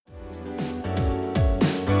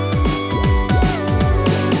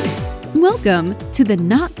Welcome to the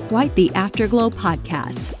Not Quite the Afterglow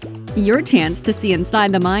podcast. Your chance to see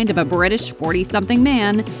inside the mind of a British 40-something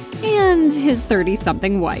man and his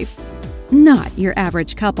 30-something wife. Not your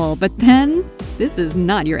average couple, but then this is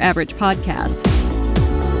not your average podcast.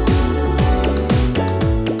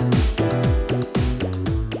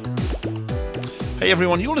 Hey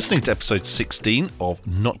everyone, you're listening to episode 16 of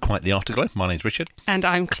Not Quite the Afterglow. My name's Richard. And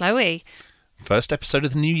I'm Chloe. First episode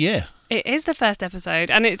of the new year. It is the first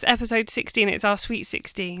episode, and it's episode 16. It's our sweet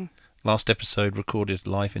 16. Last episode recorded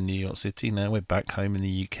live in New York City. Now we're back home in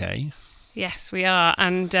the UK. Yes, we are.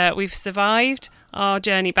 And we've survived our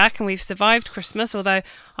journey back, and we've survived Christmas, although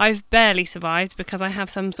I've barely survived because I have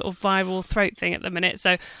some sort of viral throat thing at the minute.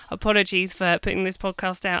 So apologies for putting this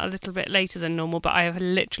podcast out a little bit later than normal, but I have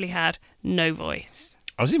literally had no voice.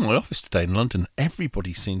 I was in my office today in London.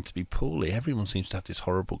 Everybody seemed to be poorly. Everyone seems to have this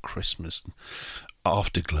horrible Christmas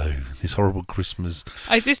afterglow, this horrible Christmas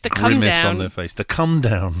is this the come grimace down? on their face. The come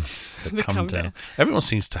down. The come down. Everyone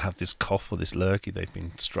seems to have this cough or this lurgy they've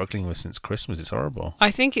been struggling with since Christmas. It's horrible.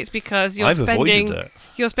 I think it's because I've avoided it.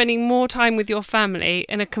 You're spending more time with your family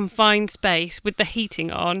in a confined space with the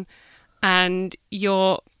heating on, and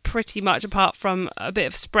you're pretty much, apart from a bit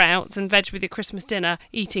of sprouts and veg with your Christmas dinner,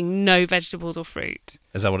 eating no vegetables or fruit.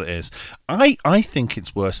 Is that what it is? I think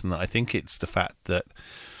it's worse than that. I think it's the fact that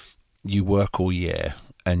you work all year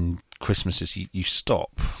and Christmas is you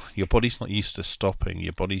stop. Your body's not used to stopping.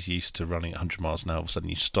 Your body's used to running at 100 miles an hour. All of a sudden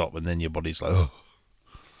you stop and then your body's like, oh.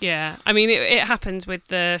 Yeah, I mean, it happens with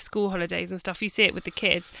the school holidays and stuff. You see it with the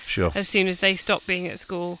kids. Sure. As soon as they stop being at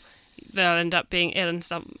school, they'll end up being ill and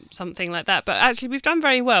something like that. But actually, we've done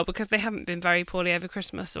very well because they haven't been very poorly over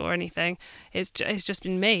Christmas or anything. It's just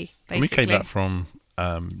been me, basically. When we came back from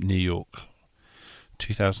New York,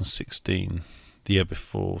 2016, the year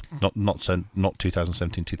before, not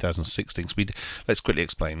 2017, 2016. So let's quickly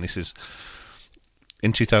explain. This is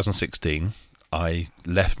in 2016. I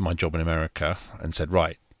left my job in America and said,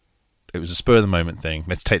 right, it was a spur of the moment thing.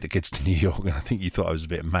 Let's take the kids to New York. And I think you thought I was a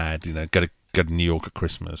bit mad, go to New York at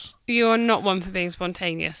Christmas. You're not one for being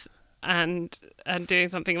spontaneous and doing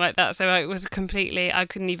something like that. So it was completely, I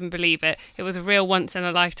couldn't even believe it. It was a real once in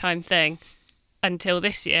a lifetime thing until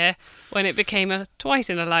this year when it became a twice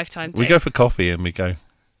in a lifetime thing. We go for coffee and we go,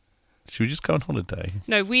 should we just go on holiday?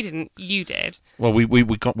 No, we didn't. You did. Well, we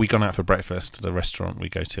gone out for breakfast at the restaurant we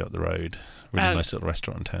go to up the road. Really nice little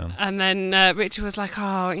restaurant in town. And then Richard was like,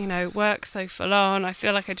 work's so full on. I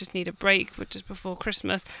feel like I just need a break just before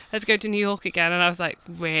Christmas. Let's go to New York again. And I was like,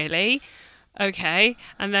 really? Okay.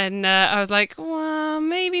 And then I was like, well,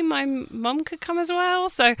 maybe my mum could come as well.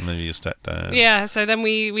 So maybe your stepdad. Yeah. So then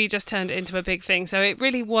we just turned it into a big thing. So it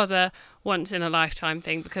really was a once in a lifetime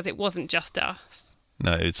thing because it wasn't just us.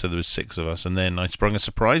 No, so there was 6 of us. And then I sprung a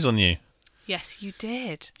surprise on you. Yes, you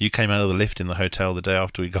did. You came out of the lift in the hotel the day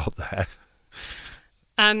after we got there.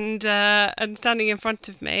 And standing in front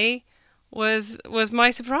of me was my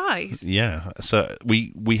surprise. Yeah, so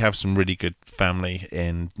we have some really good family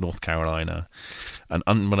in North Carolina, and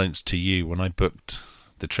unbeknownst to you, when I booked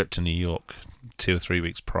the trip to New York 2 or 3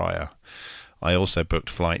 weeks prior, I also booked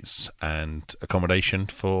flights and accommodation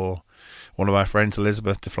for one of our friends,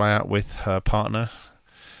 Elizabeth, to fly out with her partner,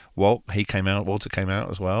 Walter came out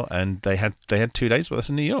as well, and they had 2 days with us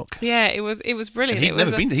in New York. Yeah, it was brilliant.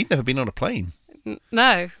 And he'd never been on a plane.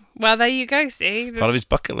 No. Well, there you go. See, part of his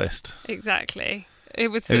bucket list. Exactly. It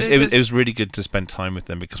was really good to spend time with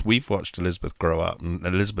them because we've watched Elizabeth grow up, and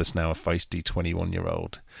Elizabeth's now a feisty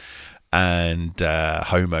 21-year-old and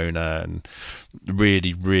homeowner and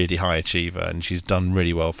really, really high achiever, and she's done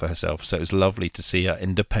really well for herself. So it was lovely to see her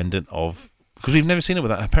independent of, because we've never seen her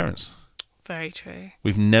without her parents. Very true.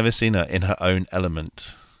 We've never seen her in her own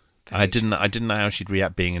element. I didn't know how she'd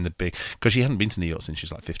react being in the big, because she hadn't been to New York since she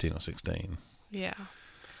was like 15 or 16. Yeah.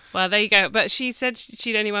 Well, there you go. But she said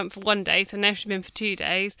she'd only went for 1 day, so now she's been for 2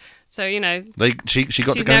 days. So, she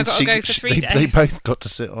got to go. Now got to go for 3 days. They both got to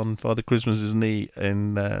sit on Father Christmas's knee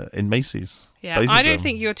in Macy's. Yeah, I don't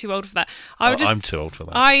think you're too old for that. I'm too old for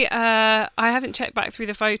that. I haven't checked back through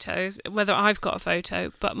the photos whether I've got a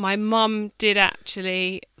photo, but my mum did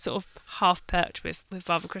actually sort of half perch with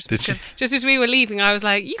Father Christmas. Did she? Just as we were leaving, I was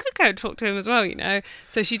like, you could go and talk to him as well,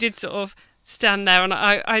 So she did sort of stand there, and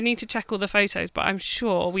I need to check all the photos, but I'm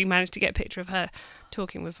sure we managed to get a picture of her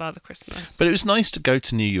talking with Father Christmas. But it was nice to go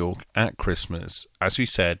to New York at Christmas. As we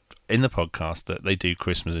said in the podcast, that they do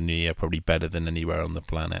Christmas and New Year probably better than anywhere on the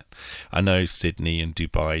planet. I know Sydney and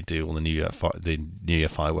Dubai do all the New Year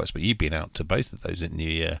fireworks, but you've been out to both of those at New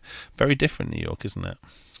Year. Very different New York, isn't it?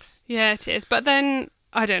 Yeah, it is. But then,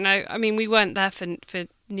 I don't know. I mean, we weren't there for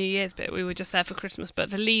New Year's, but we were just there for Christmas. But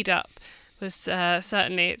the lead up was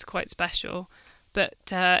certainly, it's quite special. But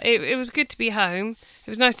it was good to be home. It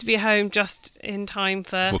was nice to be home just in time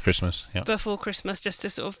before Christmas. Yeah. Before Christmas, just to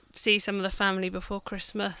sort of see some of the family before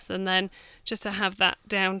Christmas, and then just to have that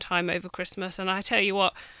downtime over Christmas. And I tell you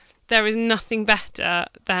what, there is nothing better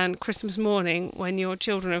than Christmas morning when your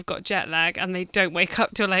children have got jet lag and they don't wake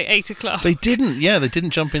up till like 8 o'clock. They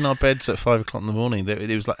didn't jump in our beds at 5 o'clock in the morning.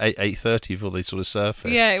 It was like 8:30 before they sort of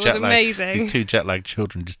surfaced. Yeah, it was amazing. These two jet lagged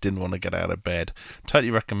children just didn't want to get out of bed.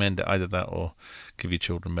 Totally recommend it, either that or give your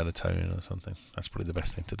children melatonin or something. That's probably the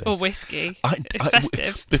best thing to do. Or whiskey. It's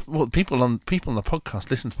festive. Well, people on the podcast,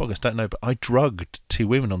 listen to the podcast, don't know, but I drugged 2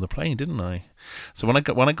 women on the plane, didn't I? So when I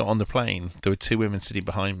got on the plane, there were 2 women sitting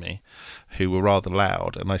behind me who were rather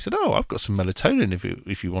loud, and I said, "Oh, I've got some melatonin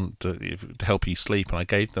if you want to help you sleep." And I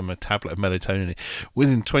gave them a tablet of melatonin.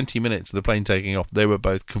 Within 20 minutes of the plane taking off, they were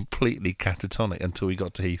both completely catatonic until we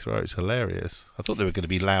got to Heathrow. It's hilarious. I thought they were going to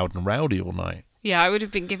be loud and rowdy all night. Yeah, I would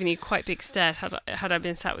have been giving you quite big stares had I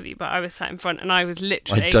been sat with you, but I was sat in front, and I was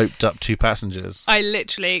literally... I doped up 2 passengers. I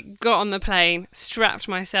literally got on the plane, strapped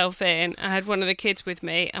myself in, I had one of the kids with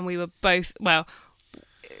me, and we were both... Well,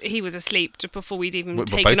 he was asleep just before we'd even taken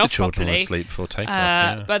off properly. Both the children were asleep before takeoff,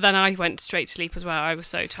 yeah. But then I went straight to sleep as well. I was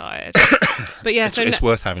so tired. But yeah, it's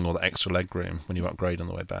worth having all the extra leg room when you upgrade on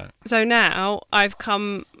the way back. So now I've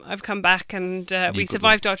come back, and we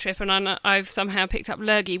survived our trip, and I've somehow picked up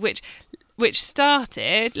lurgy, which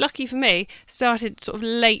started, lucky for me, started sort of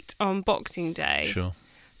late on Boxing Day. Sure.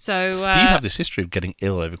 So you have this history of getting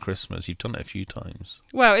ill over Christmas. You've done it a few times.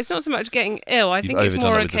 Well, it's not so much getting ill. I think it's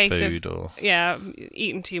more a case of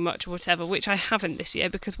eating too much or whatever, which I haven't this year,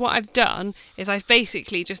 because what I've done is I've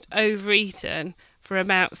basically just overeaten for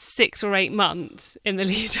about 6 or 8 months in the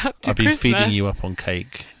lead up to Christmas. I've been feeding you up on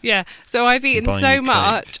cake. Yeah, so I've eaten so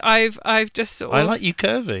much. I've just sort of... I like you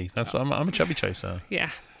curvy. That's what I'm a chubby chaser. Yeah,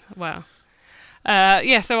 wow.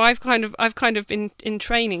 So I've kind of been in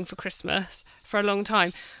training for Christmas for a long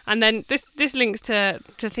time, and then this links to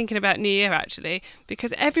thinking about New Year, actually,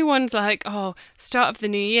 because everyone's like, oh, start of the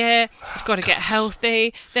new year, I've got to get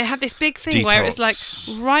healthy. They have this big thing where it's like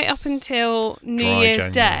right up until New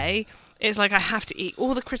Year's Day, it's like I have to eat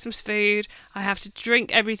all the Christmas food, I have to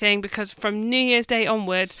drink everything, because from New Year's Day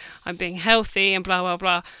onwards I'm being healthy and blah blah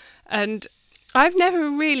blah. And I've never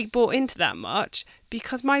really bought into that much,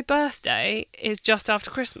 because my birthday is just after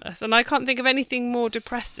Christmas, and I can't think of anything more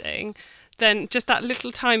depressing than just that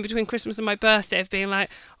little time between Christmas and my birthday of being like,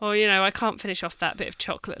 oh, I can't finish off that bit of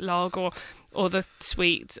chocolate log or the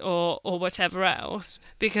sweets or whatever else,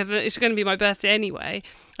 because it's going to be my birthday anyway,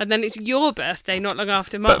 and then it's your birthday not long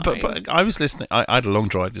after mine. But I was listening. I had a long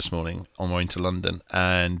drive this morning on my way into London,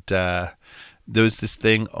 and there was this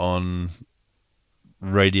thing on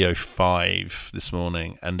Radio 5 this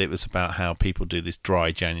morning, and it was about how people do this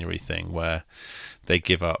dry January thing where they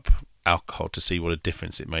give up alcohol to see what a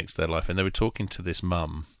difference it makes to their life. And they were talking to this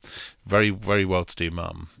mum, very, very well-to-do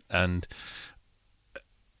mum, and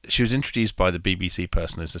she was introduced by the BBC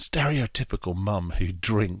person as a stereotypical mum who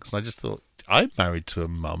drinks. And I just thought, I'm married to a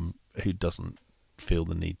mum who doesn't feel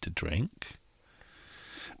the need to drink.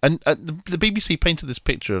 And the BBC painted this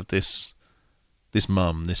picture of this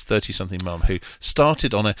mum, this 30-something mum, who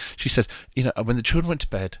started on she said, when the children went to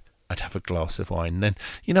bed, I'd have a glass of wine. And then,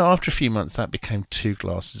 after a few months, that became 2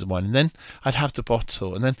 glasses of wine. And then I'd have the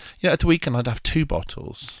bottle. And then, at the weekend, I'd have 2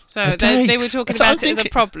 bottles. So they were talking about it as a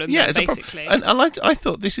problem, basically. And I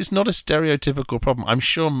thought, this is not a stereotypical problem. I'm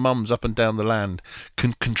sure mums up and down the land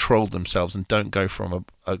can control themselves and don't go from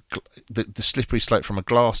the slippery slope from a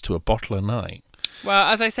glass to a bottle a night.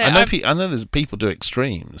 Well, as I say, I know there's people do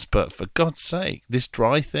extremes, but for God's sake, this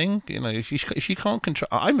dry thing, if you can't control,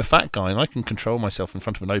 I'm a fat guy and I can control myself in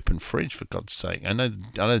front of an open fridge. For God's sake, I know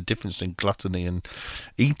the difference between gluttony and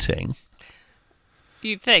eating.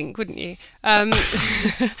 You'd think, wouldn't you?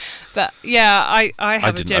 But yeah, I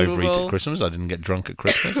have a general rule. I didn't overeat at Christmas. I didn't get drunk at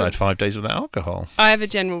Christmas. I had 5 days without alcohol. I have a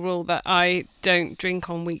general rule that I don't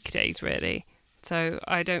drink on weekdays, really. So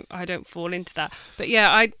I don't fall into that. But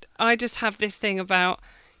yeah, I just have this thing about,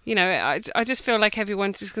 I just feel like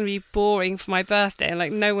everyone's just going to be boring for my birthday, and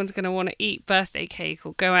like no one's going to want to eat birthday cake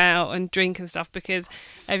or go out and drink and stuff, because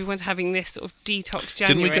everyone's having this sort of detox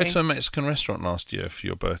January. Didn't we go to a Mexican restaurant last year for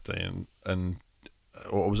your birthday, and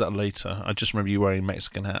or was that later? I just remember you wearing a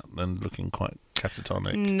Mexican hat and looking quite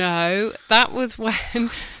catatonic. No, that was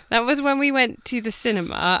when we went to the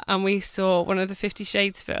cinema and we saw one of the 50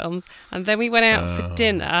 Shades films, and then we went out for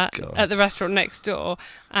dinner at the restaurant next door,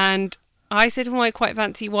 and I said, I quite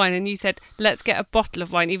fancy wine, and you said, let's get a bottle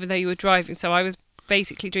of wine, even though you were driving. So I was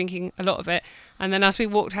basically drinking a lot of it. And then as we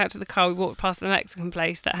walked out to the car, we walked past the Mexican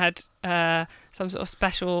place that had some sort of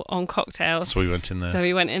special on cocktails. So we went in there. So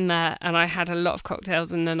we went in there, and I had a lot of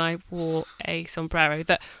cocktails, and then I wore a sombrero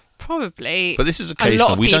that probably... But this is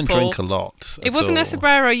occasional. We don't drink a lot. It wasn't a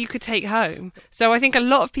sombrero you could take home. So I think a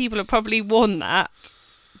lot of people have probably worn that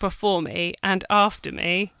before me and after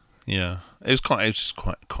me. Yeah, it was just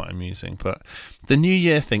quite amusing. But the New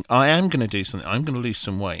Year thing, I am going to do something. I'm going to lose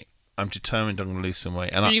some weight. I'm determined I'm going to lose some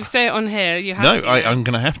weight. And you say it on here. You have to. No, I'm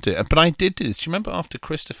going to have to. But I did do this. Do you remember after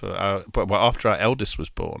Christopher? After our eldest was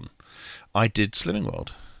born, I did Slimming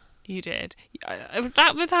World. You did. Was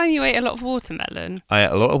that the time you ate a lot of watermelon? I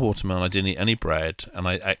ate a lot of watermelon. I didn't eat any bread, and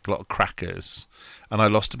I ate a lot of crackers, and I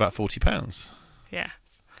lost about 40 pounds. Yes.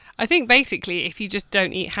 I think basically, if you just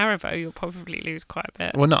don't eat Haribo, you'll probably lose quite a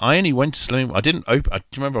bit. Well, no, I only went to Slimming. I didn't open. Do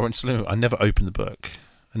you remember I went to Slimming? I never opened the book.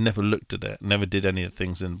 I never looked at it. Never did any of the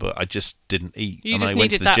things in the book. I just didn't eat. You and just I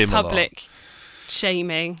went needed to the that gym public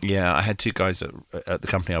shaming. Yeah, I had two guys at the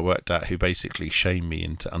company I worked at who basically shamed me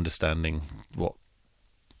into understanding what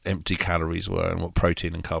empty calories were and what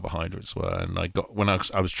protein and carbohydrates were. And when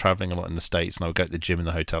I was traveling a lot in the States, and I would go to the gym in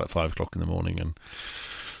the hotel at 5 o'clock in the morning and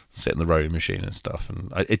sit in the rowing machine and stuff,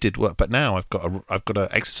 and it did work. But now I've got an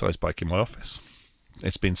exercise bike in my office.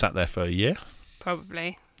 It's been sat there for a year.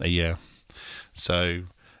 Probably. A year. So,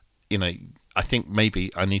 I think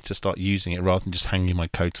maybe I need to start using it rather than just hanging my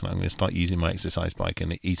coat on. I'm going to start using my exercise bike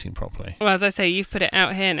and eating properly. Well, as I say, you've put it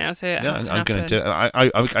out here now, so it has to I'm going to do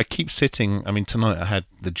it. I keep sitting. I mean, tonight I had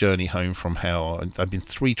the journey home from hell. I've been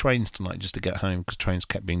 3 trains tonight just to get home because trains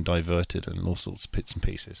kept being diverted and all sorts of bits and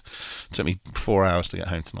pieces. It took me 4 hours to get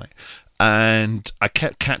home tonight. And I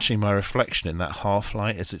kept catching my reflection in that half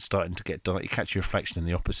light as it's starting to get dark. You catch your reflection in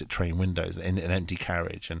the opposite train windows in an empty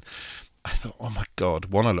carriage. And I thought, oh my God,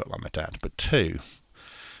 1, I look like my dad, but 2,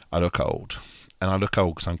 I look old. And I look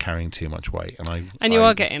old because I'm carrying too much weight. And you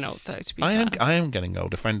are getting old, though, to be fair. I am getting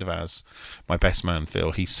old. A friend of ours, my best man,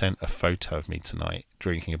 Phil, he sent a photo of me tonight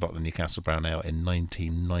drinking a bottle of Newcastle Brown Ale in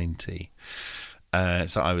 1990.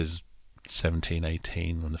 So I was 17,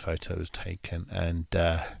 18 when the photo was taken. And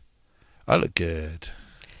I look good.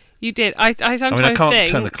 You did. I sometimes I can't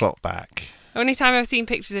think... turn the clock back. Only time I've seen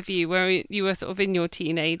pictures of you where you were sort of in your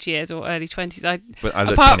teenage years or early 20s. But I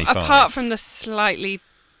look 25. Apart from the slightly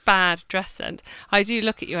bad dress sense, I do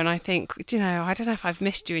look at you and I think, I don't know if I've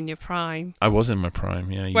missed you in your prime. I was in my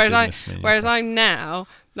prime, yeah. You did miss me. Whereas I'm now,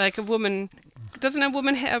 like a woman... Doesn't a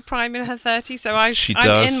woman hit her prime in her 30s? So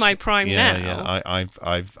I'm in my prime now. Yeah,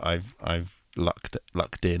 I've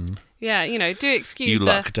lucked in. Yeah, do excuse you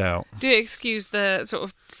lucked out. Do excuse the sort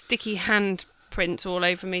of sticky hand prints all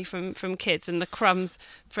over me from kids and the crumbs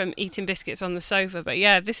from eating biscuits on the sofa. But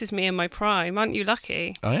yeah, this is me in my prime. Aren't you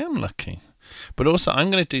lucky? I am lucky. But also, I'm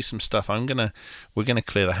going to do some stuff. We're going to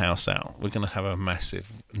clear the house out. We're going to have a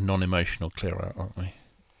massive non-emotional clear out, aren't we?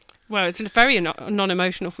 Well, it's very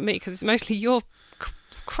non-emotional for me because it's mostly your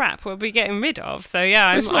crap we'll be getting rid of. So yeah,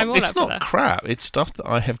 I'm all it's up for not that. Crap. It's stuff that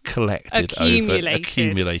I have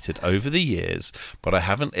accumulated over the years. But I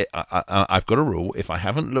haven't. I've got a rule. If I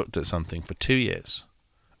haven't looked at something for 2 years,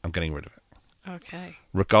 I'm getting rid of it. Okay.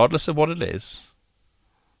 Regardless of what it is,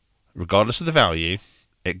 regardless of the value,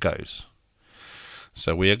 it goes.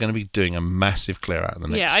 So we are going to be doing a massive clear out in the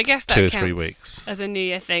next 2 or 3 weeks. As a New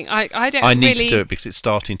Year thing. I need to do it because it's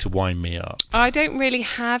starting to wind me up. I don't really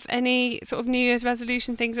have any sort of New Year's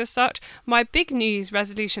resolution things as such. My big New Year's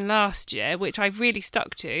resolution last year, which I really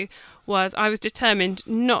stuck to, was I was determined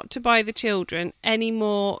not to buy the children any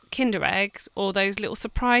more Kinder eggs or those little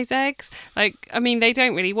surprise eggs. Like, I mean, they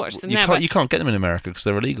don't really watch them now. You can't get them in America because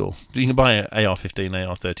they're illegal. You can buy an AR-15,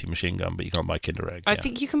 AR-30 machine gun, but you can't buy Kinder eggs. I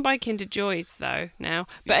think you can buy Kinder Joys, though, now.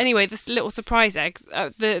 But anyway, this little surprise eggs,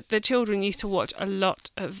 the children used to watch a lot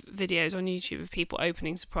of videos on YouTube of people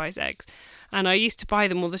opening surprise eggs. And I used to buy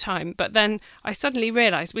them all the time. But then I suddenly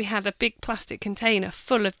realised we had a big plastic container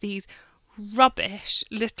full of these rubbish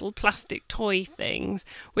little plastic toy things,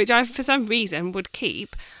 which I for some reason would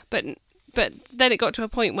keep, but then it got to a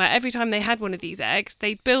point where every time they had one of these eggs,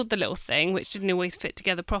 they'd build the little thing which didn't always fit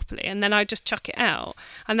together properly, and then I'd just chuck it out,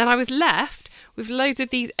 and then I was left with loads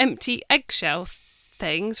of these empty eggshell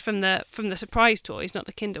things from the surprise toys, not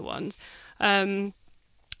the Kinder ones,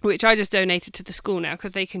 which I just donated to the school now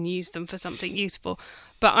because they can use them for something useful.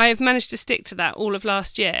 But I have managed to stick to that all of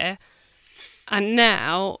last year, and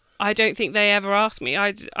now I don't think they ever ask me.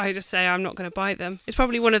 I just say I'm not going to buy them. It's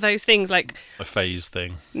probably one of those things like... a phase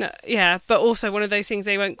thing. No, yeah, but also one of those things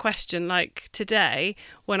they won't question. Like today,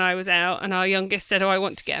 when I was out and our youngest said, I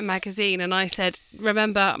want to get a magazine. And I said,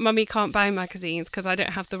 remember, Mummy can't buy magazines because I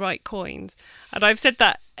don't have the right coins. And I've said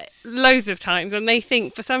that loads of times, and they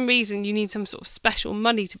think for some reason you need some sort of special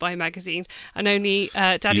money to buy magazines, and only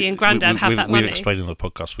Daddy and Grandad have that money. We've explained on the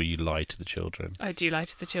podcast where you lie to the children. I do lie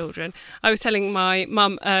to the children. I was telling my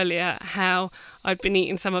mum earlier how I'd been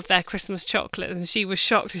eating some of their Christmas chocolates, and she was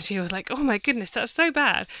shocked, and she was like, "Oh my goodness, that's so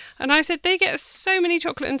bad." And I said, "They get so many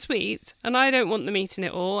chocolate and sweets, and I don't want them eating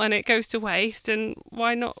it all, and it goes to waste, and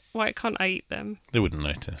why not? Why can't I eat them?" They wouldn't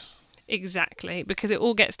notice. Exactly, because it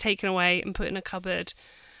all gets taken away and put in a cupboard.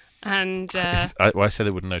 And I say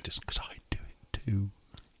they wouldn't notice because I do it too.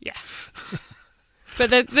 Yeah, but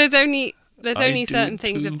there's only I certain do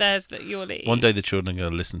things too. of theirs that you'll eat. One day the children are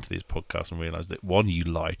going to listen to these podcasts and realise that, one, you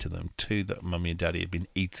lie to them, two, that Mummy and Daddy have been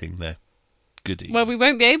eating their goodies. Well, we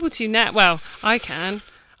won't be able to now. Well, I can.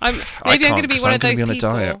 I'm I going can't, to be 'cause one I'm of gonna those be on a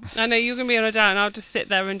people. diet. I know you're going to be on a diet, and I'll just sit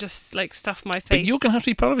there and just like stuff my face. But you're going to have to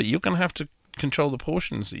be part of it. You're going to have to control the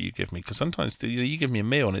portions that you give me, because sometimes you give me a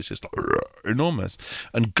meal and it's just like enormous.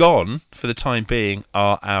 And gone for the time being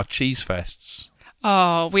are our cheese fests.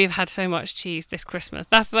 Oh, we've had so much cheese this Christmas.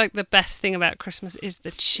 That's like the best thing about Christmas is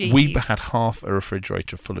the cheese. We had half a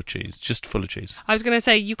refrigerator full of cheese, just full of cheese. I was going to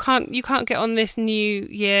say you can't get on this new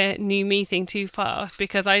year, new me thing too fast,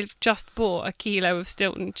 because I've just bought a kilo of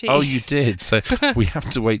Stilton cheese. Oh, you did. So we have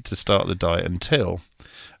to wait to start the diet until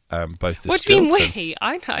both the What do you Stilton. mean we?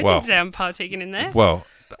 I didn't say I'm partaking in this. Well,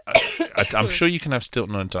 I'm sure you can have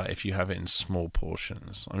Stilton on a diet if you have it in small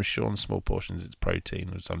portions. I'm sure in small portions it's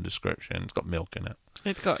protein of some description. It's got milk in it.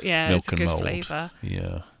 It's got Milk it's a and good mould. flavour.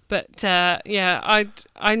 Yeah. But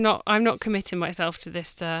I'm not committing myself to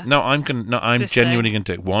this. I'm genuinely going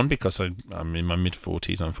to do it. One, because I'm in my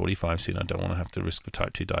mid-40s. I'm 45 soon. I don't want to have the risk of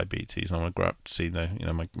type 2 diabetes. I want to grow up to see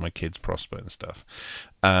my kids prosper and stuff.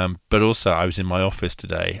 But also, I was in my office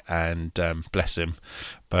today, and bless him,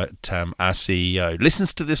 but our CEO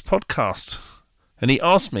listens to this podcast, and he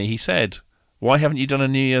asked me. He said, "Why haven't you done a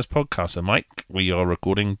New Year's podcast?" So, Mike, we are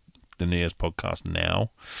recording the New Year's podcast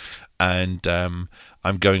now, and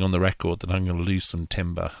I'm going on the record that I'm going to lose some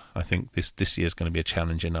timber. I think this year is going to be a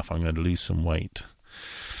challenge enough. I'm going to lose some weight.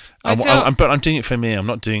 But I'm doing it for me. I'm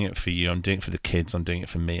not doing it for you. I'm doing it for the kids. I'm doing it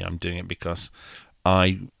for me. I'm doing it because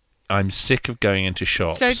I'm sick of going into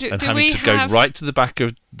shops and having to go right to the back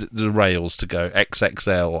of the rails to go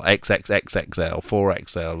XXL or XXXXL,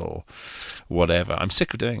 4XL or whatever. I'm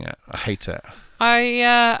sick of doing it. I hate it.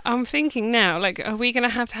 I'm thinking now, like, are we going to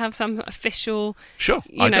have some official? Sure,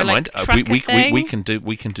 I don't mind. Thing? We can do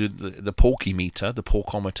the porky meter, the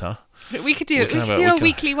porkometer. We could do a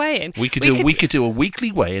weekly weigh-in. We could do a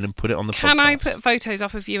weekly weigh-in and put it on the podcast. Can I put photos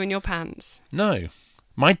up of you in your pants? No,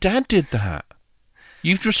 my dad did that.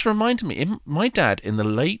 You've just reminded me. My dad in the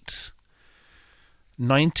late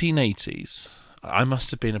 1980s, I must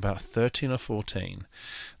have been about 13 or 14.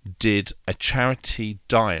 Did a charity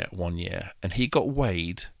diet one year, and he got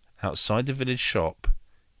weighed outside the village shop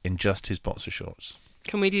in just his boxer shorts.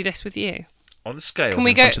 Can we do this with you? On the scales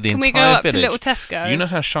in front of the entire village. Can we go up to Little Tesco? You know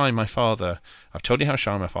how shy my father... I've told you how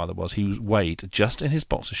shy my father was. He was weighed just in his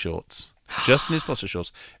boxer shorts. Just in his boxer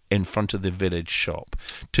shorts in front of the village shop.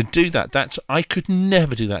 To do that, I could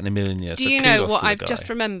never do that in a million years. Do you know what I've just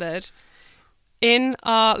remembered? In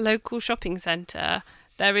our local shopping centre...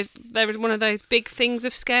 There is one of those big things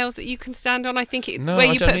of scales that you can stand on. I think where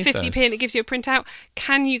you put 50p and it gives you a printout.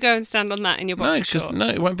 Can you go and stand on that in your boxer shorts? No,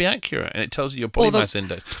 it won't be accurate, and it tells you your body mass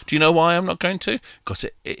index. Do you know why I'm not going to? Because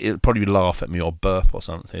it'll probably laugh at me or burp or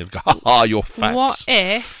something. It'll go, ha ha, you're fat. What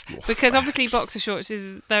if? Because obviously boxer shorts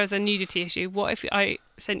there is a nudity issue. What if I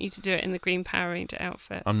sent you to do it in the Green Power Ranger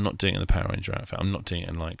outfit? I'm not doing it in the Power Ranger outfit. I'm not doing it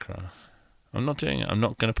in Lycra. I'm not doing it. I'm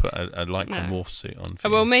not going to put a Lycra morph suit on for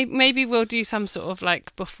you. Well, maybe we'll do some sort of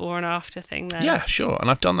like before and after thing there. Yeah, sure.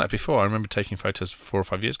 And I've done that before. I remember taking photos 4 or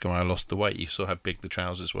 5 years ago when I lost the weight. You saw how big the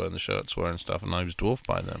trousers were and the shirts were and stuff, and I was dwarfed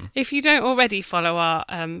by them. If you don't already follow our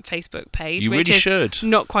Facebook page, you which really is should.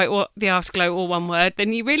 Not quite what the Afterglow, all one word,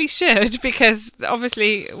 then you really should, because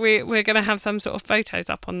obviously we're going to have some sort of photos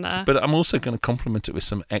up on there. But I'm also going to complement it with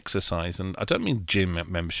some exercise, and I don't mean gym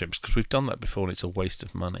memberships, because we've done that before and it's a waste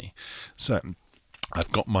of money. So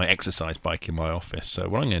I've got my exercise bike in my office, so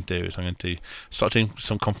what I'm going to do is I'm going to start doing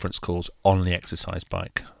some conference calls on the exercise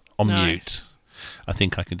bike, on mute. I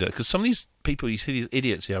think I can do it, because some of these people, you see these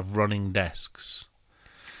idiots who have running desks.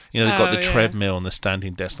 They've got the treadmill and the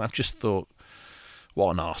standing desk, and I've just thought,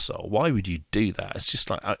 what an arsehole. Why would you do that? It's just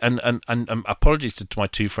like, and apologies to my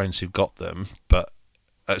 2 friends who've got them, but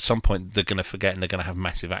at some point they're going to forget and they're going to have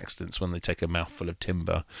massive accidents when they take a mouthful of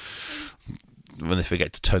timber when they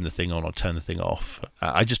forget to turn the thing on or turn the thing off.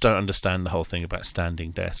 I just don't understand the whole thing about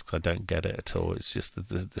standing desks. I don't get it at all. It's just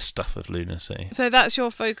the stuff of lunacy. So that's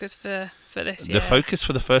your focus for this year? The focus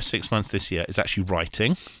for the first 6 months this year is actually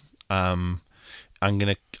writing. I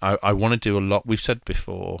want to do a lot. We've said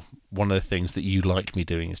before, one of the things that you like me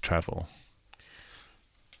doing is travel.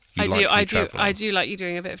 I do like you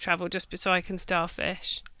doing a bit of travel just so I can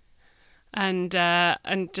starfish and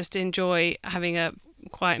just enjoy having a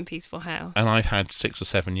quiet and peaceful house. And I've had 6 or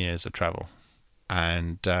 7 years of travel,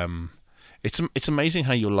 and it's amazing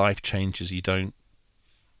how your life changes. You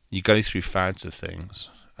go through fads of things,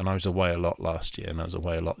 and I was away a lot last year, and I was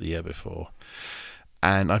away a lot the year before,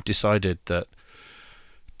 and I've decided that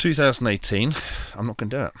 2018, I'm not going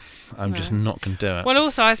to do it. I'm just not going to do it. Well,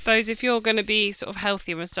 also, I suppose if you're going to be sort of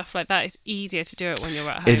healthier and stuff like that, it's easier to do it when you're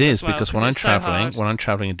at home. It is, well, because when I'm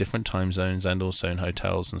traveling in different time zones and also in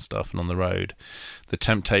hotels and stuff and on the road, the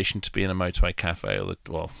temptation to be in a motorway cafe,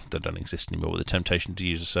 they don't exist anymore, but the temptation to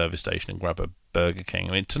use a service station and grab a Burger King.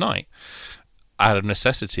 I mean, tonight, out of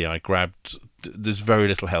necessity, I grabbed. There's very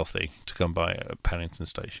little healthy to come by at Paddington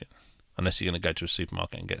Station. Unless you're going to go to a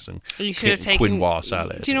supermarket and get some quinoa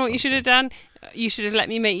salad. Do you know what you should have done? You should have let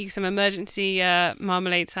me make you some emergency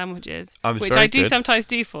marmalade sandwiches, which I do sometimes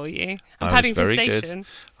do for you. Paddington Station.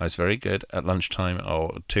 I was very good at lunchtime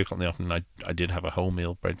or 2 o'clock in the afternoon. I did have a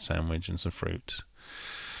wholemeal bread sandwich and some fruit.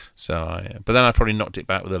 But then I probably knocked it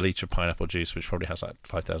back with a litre of pineapple juice, which probably has like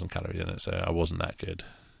 5,000 calories in it. So I wasn't that good.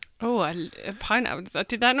 Oh, a pineapple.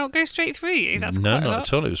 Did that not go straight through you? That's no, not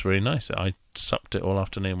at all. It was really nice. I supped it all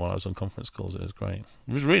afternoon while I was on conference calls. It was great.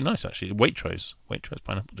 It was really nice, actually. Waitrose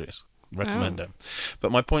pineapple juice. Recommend it.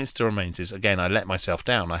 But my point still remains is, again, I let myself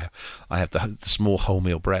down. I have the small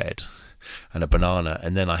wholemeal bread and a banana,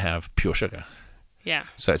 and then I have pure sugar. Yeah.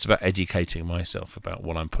 So it's about educating myself about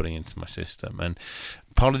what I'm putting into my system. And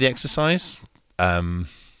part of the exercise...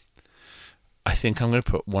 I think I'm going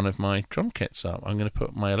to put one of my drum kits up. I'm going to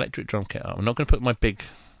put my electric drum kit up. I'm not going to put my big...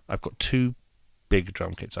 I've got 2 big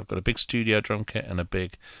drum kits. I've got a big studio drum kit and a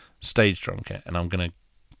big stage drum kit, and I'm going to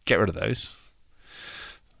get rid of those.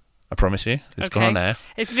 I promise you. It's gone on air.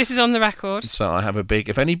 This is on the record. So I have a big...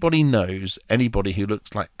 If anybody knows anybody who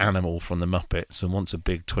looks like Animal from the Muppets and wants a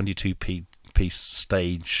big 22-piece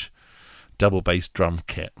stage double bass drum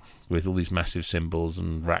kit with all these massive cymbals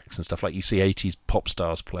and racks and stuff like you see 80s pop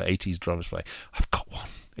stars play, 80s drummers play, I've got one.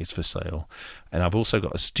 It's for sale. And I've also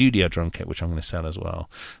got a studio drum kit which I'm going to sell as well.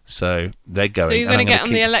 So they're going. So you're going to get on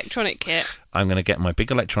the electronic kit? I'm going to get my big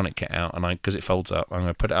electronic kit out, and because it folds up, I'm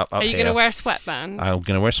going to put it up here. Are you going to wear a sweatband? I'm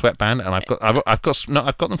going to wear a sweatband, and I've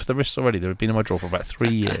got them for the wrists already. They've been in my drawer for about 3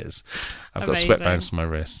 years. I've got sweatbands for my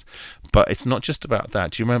wrists. But it's not just about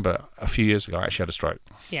that. Do you remember a few years ago I actually had a stroke?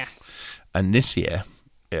 Yes. And this year,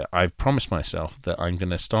 I've promised myself that I'm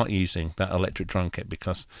going to start using that electric drum kit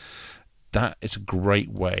because that is a great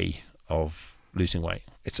way of losing weight.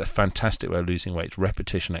 It's a fantastic way of losing weight. It's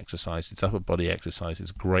repetition exercise. It's upper body exercise.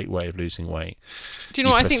 It's a great way of losing weight. Do you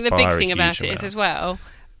know what I think the big thing about it is as well?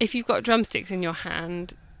 If you've got drumsticks in your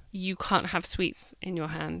hand, you can't have sweets in your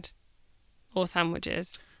hand or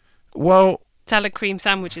sandwiches. Well... Salad cream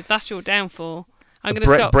sandwiches, that's your downfall. I'm going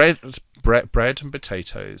to stop... Bread and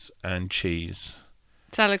potatoes and cheese.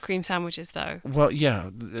 Salad cream sandwiches, though. Well,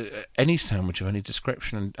 yeah, any sandwich of any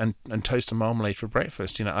description and toast and marmalade for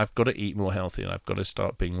breakfast. You know, I've got to eat more healthy and I've got to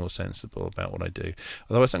start being more sensible about what I do.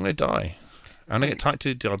 Otherwise, I'm going to die. I'm going to get type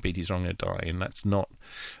 2 diabetes or I'm going to die. And that's not...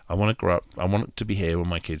 I want to grow up. I want to be here when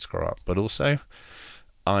my kids grow up. But also,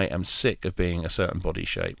 I am sick of being a certain body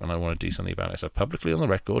shape and I want to do something about it. So publicly on the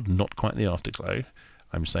record, not quite the afterglow,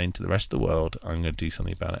 I'm saying to the rest of the world, I'm going to do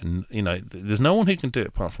something about it. And, you know, there's no one who can do it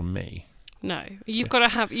apart from me. No, you've got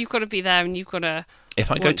to be there and you've got to...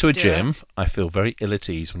 If I go to a gym, I feel very ill at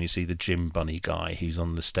ease when you see the gym bunny guy who's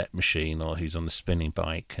on the step machine or who's on the spinning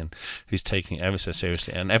bike and who's taking it ever so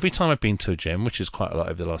seriously. And every time I've been to a gym, which is quite a lot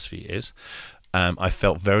over the last few years, I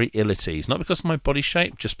felt very ill at ease. Not because of my body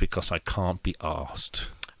shape, just because I can't be arsed.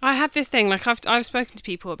 I have this thing, like I've spoken to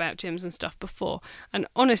people about gyms and stuff before, and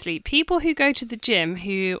honestly, people who go to the gym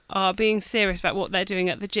who are being serious about what they're doing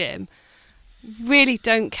at the gym really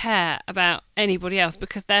don't care about anybody else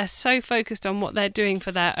because they're so focused on what they're doing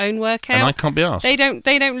for their own workout. And I can't be asked. They don't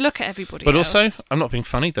look at everybody but else. But also, I'm not being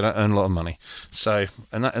funny, they don't earn a lot of money. So,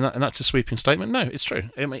 and that's a sweeping statement. No, it's true.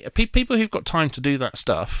 I mean, people who've got time to do that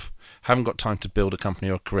stuff haven't got time to build a company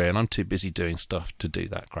or a career, and I'm too busy doing stuff to do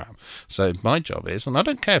that crap. So my job is, and I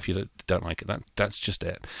don't care if you don't like it, that's just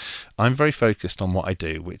it. I'm very focused on what I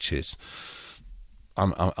do, which is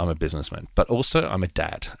I'm a businessman, but also I'm a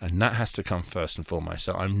dad, and that has to come first and foremost.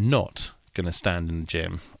 So I'm not going to stand in the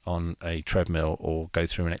gym on a treadmill or go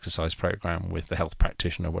through an exercise program with the health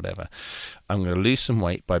practitioner or whatever. I'm going to lose some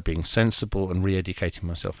weight by being sensible and re-educating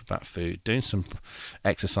myself about food, doing some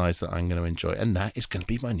exercise that I'm going to enjoy, and that is going to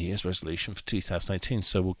be my New Year's resolution for 2018.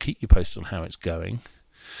 So we'll keep you posted on how it's going.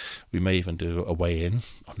 We may even do a weigh-in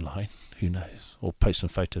online, who knows, or post some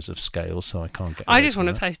photos of scales so I can't get. I just want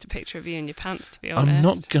to post a picture of you in your pants, to be honest. I'm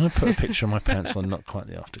not going to put a picture of my pants on, not quite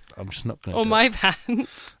the afterglow. I'm just not going to. Or my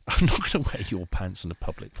pants. I'm not going to wear your pants in a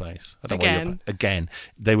public place. I don't Again. wear your again.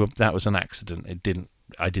 That was an accident.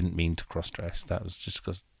 I didn't mean to cross-dress. That was just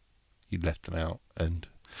because you left them out, and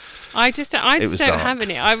I just don't dark. have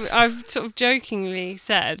any. I've sort of jokingly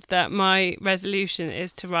said that my resolution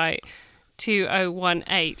is to write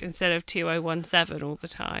 2018 instead of 2017 all the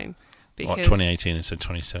time. Because 2018 instead of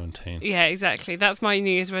 2017. Yeah, exactly. That's my New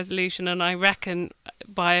Year's resolution, and I reckon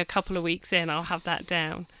by a couple of weeks in, I'll have that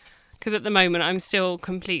down. Because at the moment, I'm still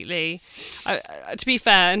completely. To be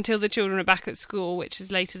fair, until the children are back at school, which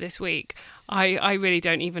is later this week, I really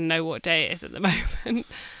don't even know what day it is at the moment,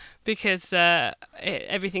 because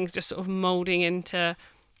everything's just sort of moulding into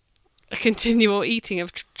a continual eating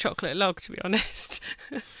of chocolate log, to be honest.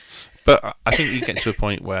 But I think you get to a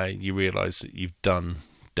point where you realise that you've done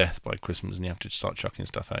death by Christmas and you have to start chucking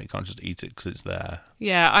stuff out. You can't just eat it because it's there.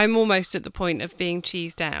 Yeah, I'm almost at the point of being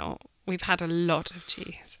cheesed out. We've had a lot of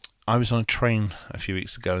cheese. I was on a train a few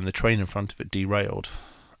weeks ago and the train in front of it derailed,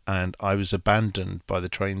 and I was abandoned by the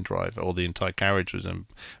train driver, or the entire carriage was a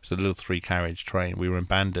little 3-carriage train. We were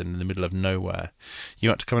abandoned in the middle of nowhere. You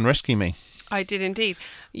had to come and rescue me. I did indeed.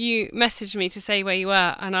 You messaged me to say where you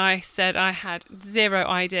were, and I said I had zero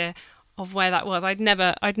idea of where that was. I'd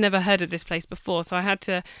never heard of this place before, so I had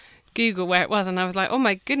to Google where it was, and I was like, oh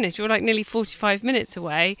my goodness, you're like nearly 45 minutes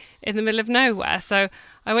away in the middle of nowhere. So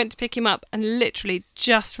I went to pick him up, and literally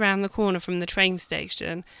just round the corner from the train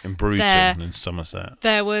station in Bruton in Somerset,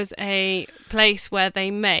 there was a place where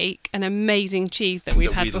they make an amazing cheese that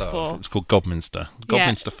we've had before. Love. It's called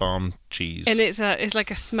Godminster Farm cheese, and it's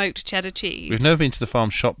like a smoked cheddar cheese. We've never been to the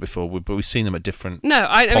farm shop before, but we've seen them at different. No,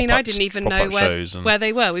 I mean I didn't even know where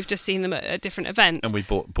they were. We've just seen them at different events, and we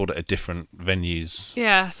bought it at different venues.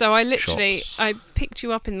 Yeah, so I literally shops. I picked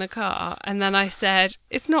you up in the car, and then I said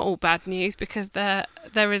it's not all bad news because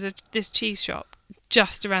there is this cheese shop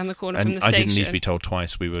just around the corner from the station. I didn't need to be told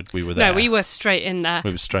twice. We were there. No, we were straight in there.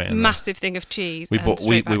 We were straight in Massive thing of cheese. We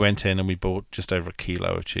went in and we bought just over 1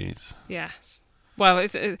 kilo of cheese. Yes. Well,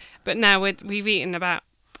 but now we've eaten about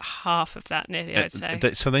half of that nearly, I'd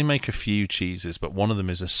say. So they make a few cheeses, but one of them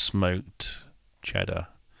is a smoked cheddar,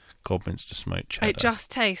 Godminster smoked cheddar. It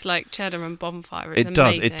just tastes like cheddar and bonfire. It's it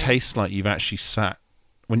does. amazing. It tastes like you've actually sat.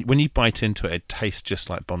 When you bite into it, it tastes just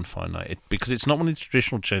like bonfire night. Because it's not one of the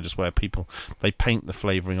traditional cheddars where they paint the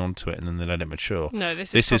flavouring onto it and then they let it mature. No,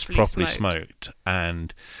 this is properly smoked,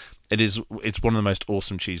 and it's one of the most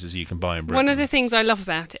awesome cheeses you can buy in Britain. One of the things I love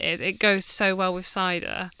about it is it goes so well with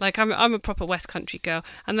cider. Like I'm a proper West Country girl,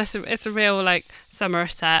 and it's a real like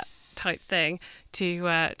Somerset type thing to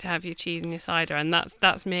have your cheese and your cider, and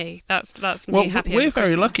that's me. That's me. Well, happy. We're over very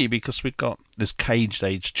Christmas. lucky because we've got this caged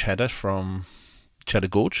aged cheddar from Cheddar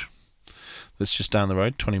Gorge that's just down the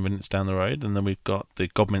road, 20 minutes down the road, and then we've got the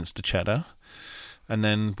Godminster cheddar, and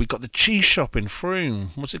then we've got the cheese shop in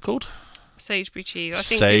Frome. What's it called? Sainsbury cheese. I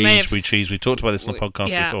think Sainsbury cheese. We talked about this on the podcast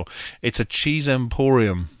before. It's a cheese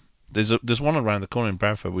emporium. There's one around the corner in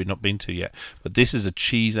Bradford we've not been to yet, but this is a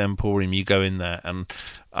cheese emporium. You go in there, and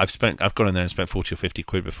I've gone in there and spent 40 or 50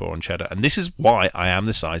 quid before on cheddar, and this is why I am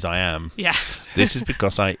the size I am. Yeah. This is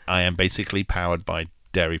because I am basically powered by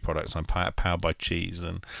dairy products. I'm powered by cheese,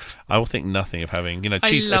 and I will think nothing of having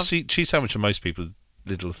cheese. Cheese sandwich are most people's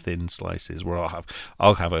little thin slices, where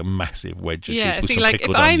I'll have a massive wedge of cheese with some like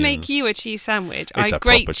pickled if I onions. make you a cheese sandwich, It's I a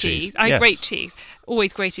grate proper cheese. cheese. I Yes. grate cheese.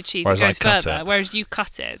 Always grated cheese. Whereas it goes I cut further. it. Whereas you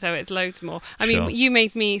cut it, so it's loads more. I Sure. mean, you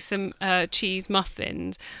made me some cheese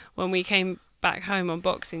muffins when we came back home on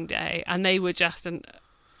Boxing Day, and they were just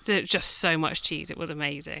so much cheese. It was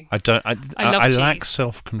amazing. I love lack cheese.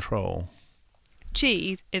 self-control.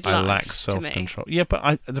 Cheese is I life lack to self-control. Yeah,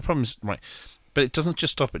 but the problem is, right, but it doesn't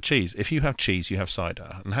just stop at cheese. If you have cheese, you have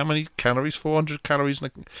cider. And how many calories? 400 calories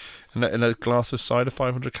in a glass of cider,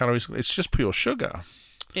 500 calories. It's just pure sugar.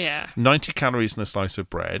 me. Yeah. 90 calories in a slice of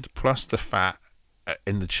bread, plus the fat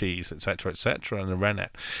in the cheese, etc., and the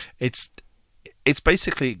rennet. It's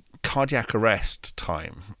basically cardiac arrest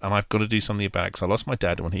time, and I've got to do something about it because I lost my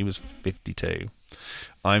dad when he was 52.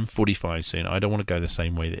 I'm 45 soon. I don't want to go the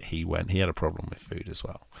same way that he went. He had a problem with food as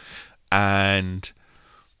well, and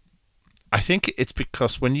I think it's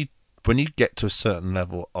because when you get to a certain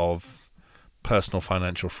level of personal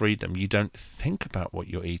financial freedom, you don't think about what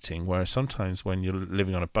you're eating, whereas sometimes when you're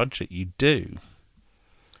living on a budget, you do.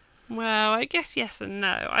 Well, I guess yes and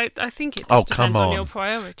no. I think it just depends on your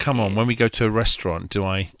priorities. Come on, when we go to a restaurant, do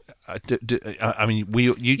I... I mean,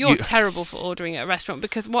 you're terrible for ordering at a restaurant,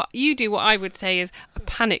 because what I would say is a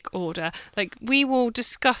panic order. Like, we will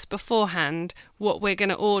discuss beforehand what we're going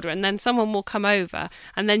to order, and then someone will come over,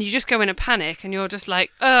 and then you just go in a panic, and you're just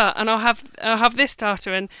like, and I'll have this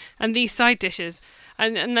starter and these side dishes.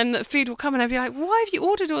 And then the food will come, and I'll be like, why have you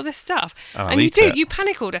ordered all this stuff? And you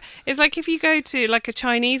panic order. It's like if you go to like a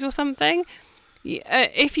Chinese or something,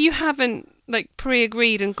 if you haven't like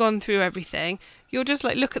pre-agreed and gone through everything, you'll just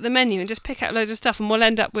like look at the menu and just pick out loads of stuff, and we'll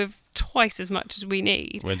end up with twice as much as we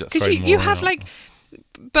need. Because you have like,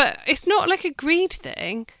 but it's not like a greed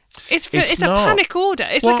thing. It's a panic order.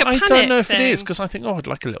 It's like a panic thing. I don't know if it is, because I think, I'd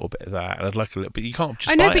like a little bit of that, and I'd like a little bit. You can't just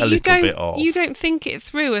bite a little bit off. You don't think it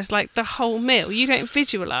through as like the whole meal. You don't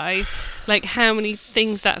visualise like how many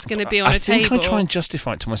things that's going to be on a table. I think I try and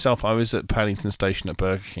justify it to myself. I was at Paddington Station at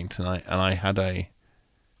Burger King tonight, and I had a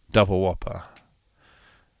double Whopper.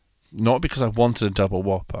 Not because I wanted a double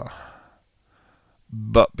Whopper,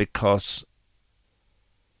 but because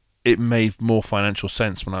it made more financial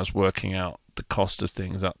sense when I was working out the cost of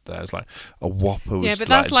things up there. It's like a Whopper was but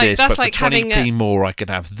like this, that's but like for 20p more I could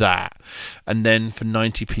have that, and then for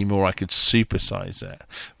 90p more I could supersize it.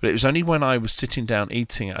 But it was only when I was sitting down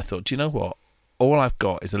eating it I thought, do you know what? All I've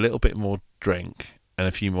got is a little bit more drink and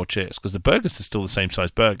a few more chips, because the burgers are still the same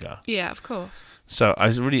size burger. Yeah, of course. So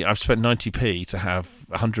I've spent 90p to have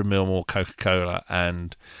 100ml more Coca-Cola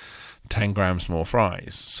and 10 grams more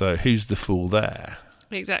fries. So who's the fool there?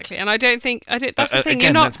 Exactly, and that's the thing.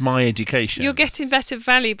 Again, that's my education. You're getting better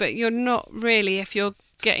value, but you're not really if you're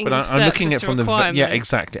getting. But I'm looking at it from the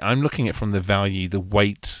exactly. I'm looking at it from the value, the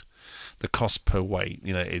weight, the cost per weight.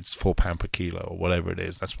 It's £4 per kilo or whatever it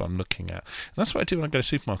is. That's what I'm looking at. And that's what I do when I go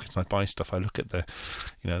to supermarkets and I buy stuff. I look at the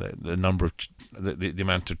number of the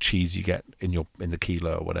amount of cheese you get in the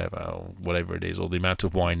kilo or whatever it is, or the amount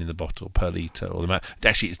of wine in the bottle per litre, or the amount.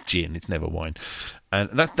 Actually, it's gin. It's never wine. And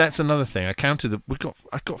that's another thing. I counted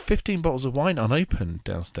I've got 15 bottles of wine unopened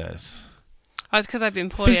downstairs. Oh, it's because I've been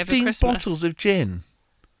poorly over Christmas. 15 bottles of gin.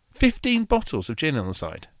 15 bottles of gin on the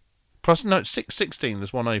side. Plus, no, 16.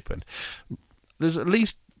 There's one open. There's at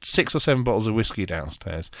least 6 or 7 bottles of whiskey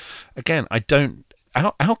downstairs. Again,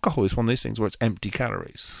 alcohol is one of these things where it's empty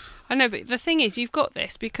calories. I know, but the thing is, you've got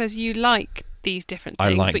this because you like these different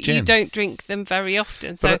things, but gin. You don't drink them very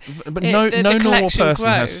often. So, but no normal person grows.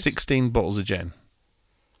 has 16 bottles of gin.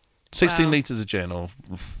 16 litres of gin or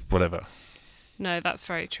whatever. No, that's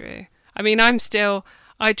very true. I mean,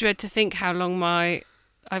 I dread to think how long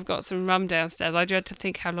I've got some rum downstairs. I dread to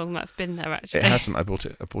think how long that's been there, actually. It hasn't. I bought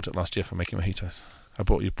it last year for making mojitos. I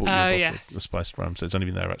bought you a bottle of spiced rum, so it's only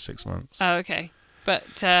been there about 6 months. Oh, okay.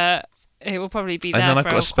 But it will probably be there. And then I've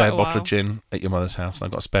got a spare bottle of gin at your mother's house, and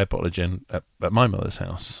I've got a spare bottle of gin at my mother's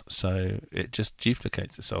house. So it just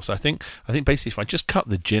duplicates itself. So I think basically if I just cut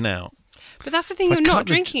the gin out. But that's the thing, you're not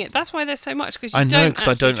drinking it. That's why there's so much, because I know, because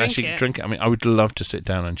I don't actually drink it. I mean, I would love to sit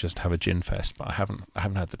down and just have a gin fest, but I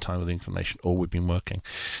haven't had the time or the inclination, or we've been working.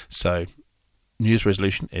 So New Year's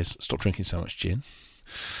resolution is stop drinking so much gin,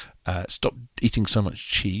 stop eating so much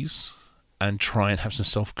cheese, and try and have some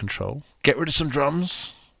self-control. Get rid of some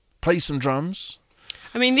drums, play some drums.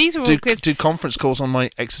 I mean, these are all good. Do conference calls on my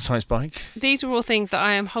exercise bike. These are all things that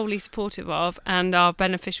I am wholly supportive of and are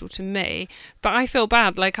beneficial to me. But I feel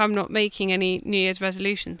bad, like I'm not making any New Year's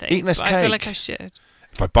resolution things. Eat less cake. I feel like I should.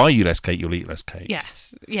 If I buy you less cake, you'll eat less cake.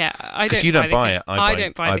 Yes. Yeah. Because you don't buy it. I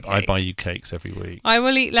don't buy the cake. I buy you cakes every week. I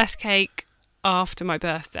will eat less cake after my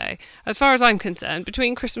birthday. As far as I'm concerned,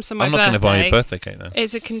 between Christmas and my birthday... I'm not going to buy you a birthday cake then.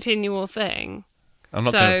 It's a continual thing. I'm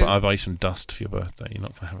not going to buy you some dust for your birthday. You're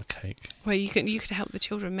not going to have a cake. Well, you could help the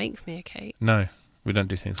children make me a cake. No, we don't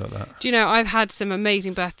do things like that. Do you know, I've had some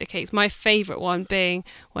amazing birthday cakes. My favourite one being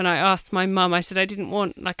when I asked my mum, I said I didn't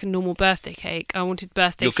want like a normal birthday cake. I wanted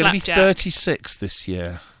birthday flapjack. You're going to be 36 this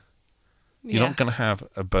year. You're not going to have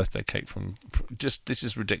a birthday cake from... This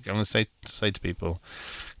is ridiculous. I'm going to say to people,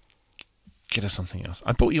 get us something else.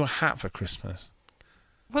 I bought you a hat for Christmas.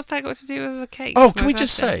 What's that got to do with a cake? Oh, can we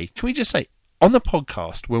just say... On the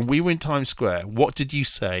podcast, when we were in Times Square, what did you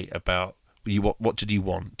say about you? What did you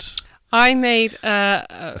want? I made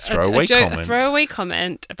a throwaway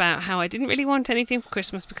comment about how I didn't really want anything for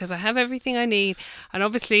Christmas because I have everything I need, and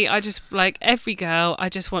obviously I just, like every girl, I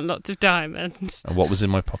just want lots of diamonds. And what was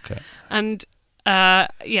in my pocket? And I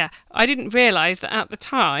didn't realise that at the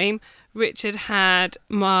time Richard had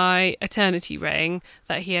my eternity ring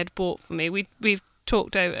that he had bought for me. We've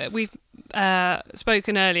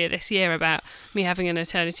spoken earlier this year about me having an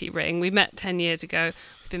eternity ring. We met 10 years ago.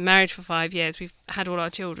 We've been married for 5 years. We've had all our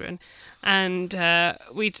children. And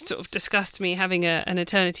we'd sort of discussed me having an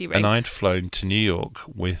eternity ring. And I'd flown to New York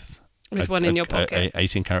with one in your pocket. A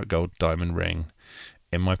 18-karat gold diamond ring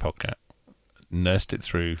in my pocket. Nursed it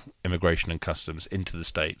through immigration and customs into the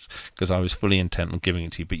States because I was fully intent on giving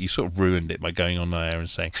it to you, but you sort of ruined it by going on there and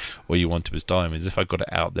saying all you wanted was diamonds. If I got it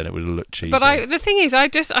out, then it would have looked cheesy. But the thing is, I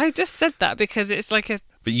just said that because it's like a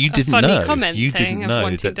but you didn't funny know. comment You thing didn't of know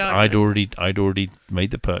wanting that diamonds. I'd already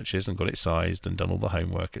made the purchase and got it sized and done all the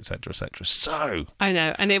homework, etc., etc. So I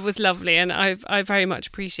know, and it was lovely, and I very much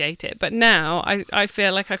appreciate it. But now I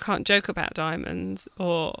feel like I can't joke about diamonds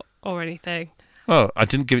or anything. Well, I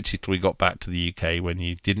didn't give it to you till we got back to the UK when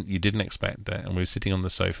you didn't expect it, and we were sitting on the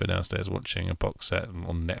sofa downstairs watching a box set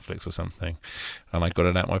on Netflix or something, and I got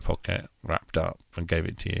it out of my pocket, wrapped up, and gave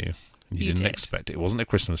it to you. And you didn't expect it. It wasn't a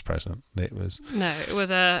Christmas present. It was it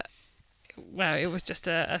was it was just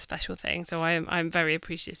a special thing. So I'm very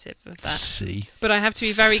appreciative of that. See, but I have to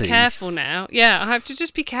be very careful now. Yeah, I have to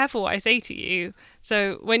just be careful what I say to you.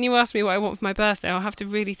 So when you ask me what I want for my birthday, I'll have to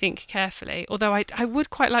really think carefully. Although I would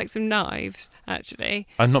quite like some knives, actually.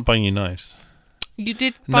 I'm not buying you knives. You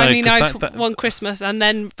did buy me knives that one Christmas, and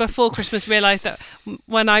then before Christmas realised that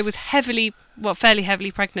when I was fairly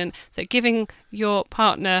heavily pregnant, that giving your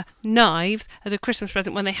partner knives as a Christmas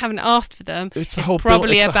present when they haven't asked for them is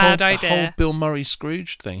probably a bad idea. The whole Bill Murray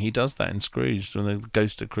Scrooge thing. He does that in Scrooge when the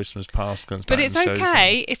ghost of Christmas Past comes back. But it's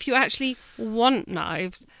okay if you actually want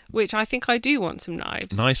knives, which I think I do want some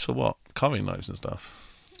knives. Knives for what? Carving knives and stuff.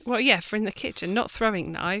 Well, yeah, for in the kitchen, not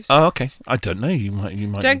throwing knives. Oh, okay. I don't know. You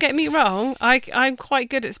might. Don't get me wrong. I'm quite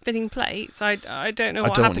good at spinning plates. I don't know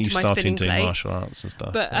what happened to my spinning plate. I don't want you starting doing martial arts and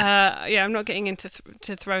stuff. But I'm not getting into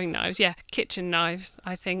to throwing knives. Yeah, kitchen knives.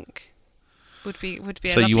 I think would be a lovely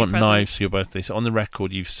So you want present. knives for your birthday. So on the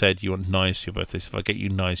record, you've said you want knives for your birthday. So if I get you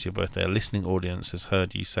knives for your birthday, a listening audience has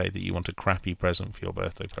heard you say that you want a crappy present for your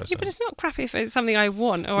birthday present. Yeah, but it's not crappy if it's something I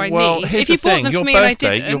want or I need. Well, here's if you the thing. bought them Your for me birthday,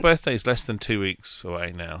 and I didn't, your birthday is less than 2 weeks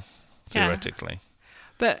away now, theoretically. Yeah.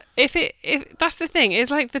 But if that's the thing,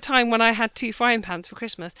 it's like the time when I had 2 frying pans for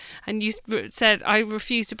Christmas, and you said I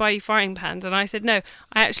refuse to buy you frying pans, and I said no,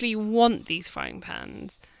 I actually want these frying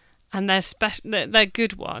pans, and they're they're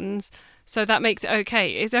good ones, so that makes it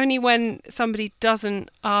okay. It's only when somebody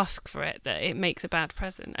doesn't ask for it that it makes a bad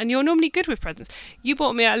present. And you're normally good with presents. You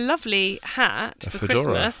bought me a lovely hat for fedora.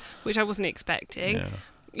 Christmas, which I wasn't expecting. Yeah.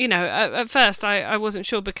 You know, at first I wasn't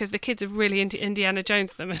sure because the kids are really into Indiana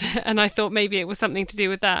Jones at the minute, and I thought maybe it was something to do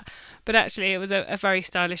with that. But actually it was a very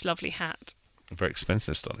stylish, lovely hat. A very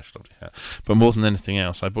expensive, stylish, lovely hat. But more than anything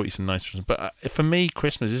else, I bought you some nice presents. But for me,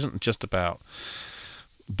 Christmas isn't just about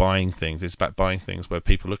buying things. It's about buying things where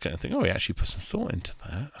people look at it and think, oh, he actually put some thought into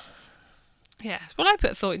that. Yes, well, I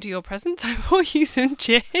put thought into your presents. I bought you some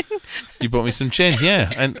gin. You bought me some gin,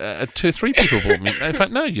 yeah. And 2 or 3 people bought me. In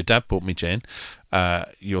fact, no, your dad bought me gin.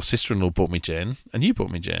 Your sister-in-law bought me gin, and you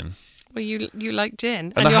bought me gin. Well, you like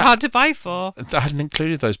gin, and you're hard to buy for. I hadn't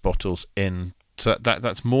included those bottles in. So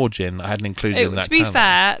that's more gin I hadn't included in that. To be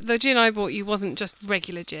fair, the gin I bought you wasn't just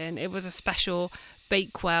regular gin. It was a special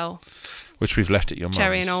Bakewell, which we've left at your mum's.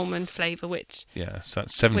 Cherry and almond flavour, which so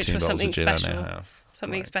that's 17 bottles of gin special, I now have.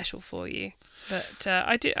 Something special for you. But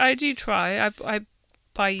I do try. I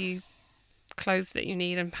buy you clothes that you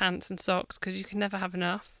need and pants and socks because you can never have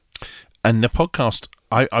enough. And the podcast,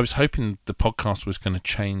 I was hoping the podcast was going to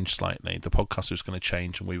change slightly. The podcast was going to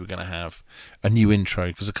change, and we were going to have a new intro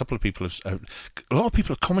because a lot of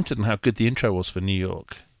people have commented on how good the intro was for New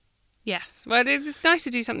York. Yes, well, it's nice to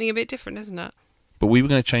do something a bit different, isn't it? But we were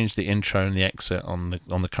going to change the intro and the exit on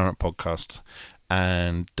the current podcast.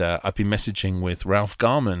 And I've been messaging with Ralph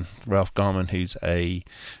Garman, who's a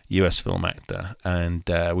US film actor, and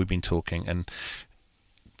we've been talking. And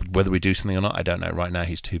whether we do something or not, I don't know. Right now,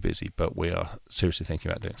 he's too busy, but we are seriously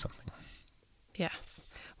thinking about doing something. Yes.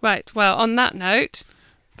 Right. Well, on that note,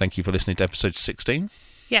 thank you for listening to episode 16.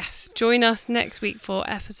 Yes, join us next week for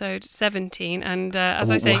episode 17. And as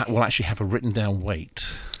I say, we'll actually have a written down weight.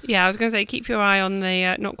 Yeah, I was going to say, keep your eye on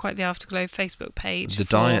the Not Quite the Afterglow Facebook page. The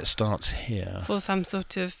diet starts here for some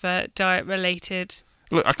sort of diet related.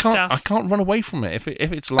 Look, I can't run away from it if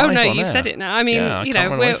it's live. Oh no, on you've air. said it now. I mean, yeah, you I know,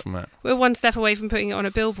 can't run away from it. We're one step away from putting it on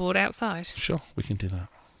a billboard outside. Sure, we can do that.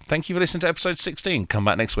 Thank you for listening to episode 16. Come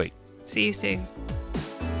back next week. See you soon.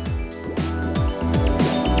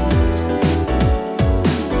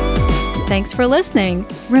 Thanks for listening.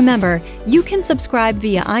 Remember, you can subscribe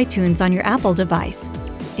via iTunes on your Apple device.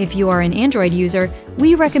 If you are an Android user,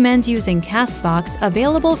 we recommend using CastBox,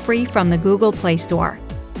 available free from the Google Play Store.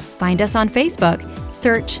 Find us on Facebook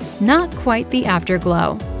Search Not Quite the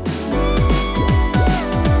Afterglow.